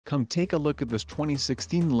Come take a look at this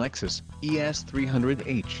 2016 Lexus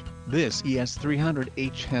ES300H. This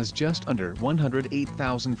ES300H has just under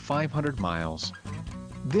 108,500 miles.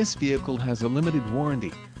 This vehicle has a limited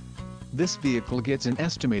warranty. This vehicle gets an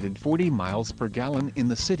estimated 40 miles per gallon in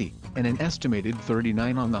the city, and an estimated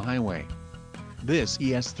 39 on the highway. This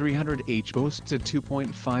ES300H boasts a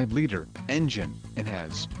 2.5-liter engine, and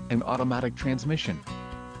has an automatic transmission.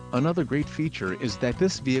 Another great feature is that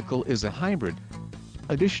this vehicle is a hybrid.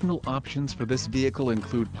 Additional options for this vehicle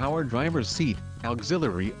include power driver's seat,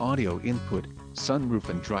 auxiliary audio input, sunroof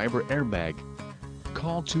and driver airbag.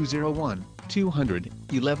 Call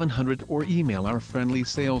 201-200-1100 or email our friendly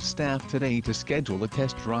sales staff today to schedule a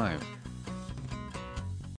test drive.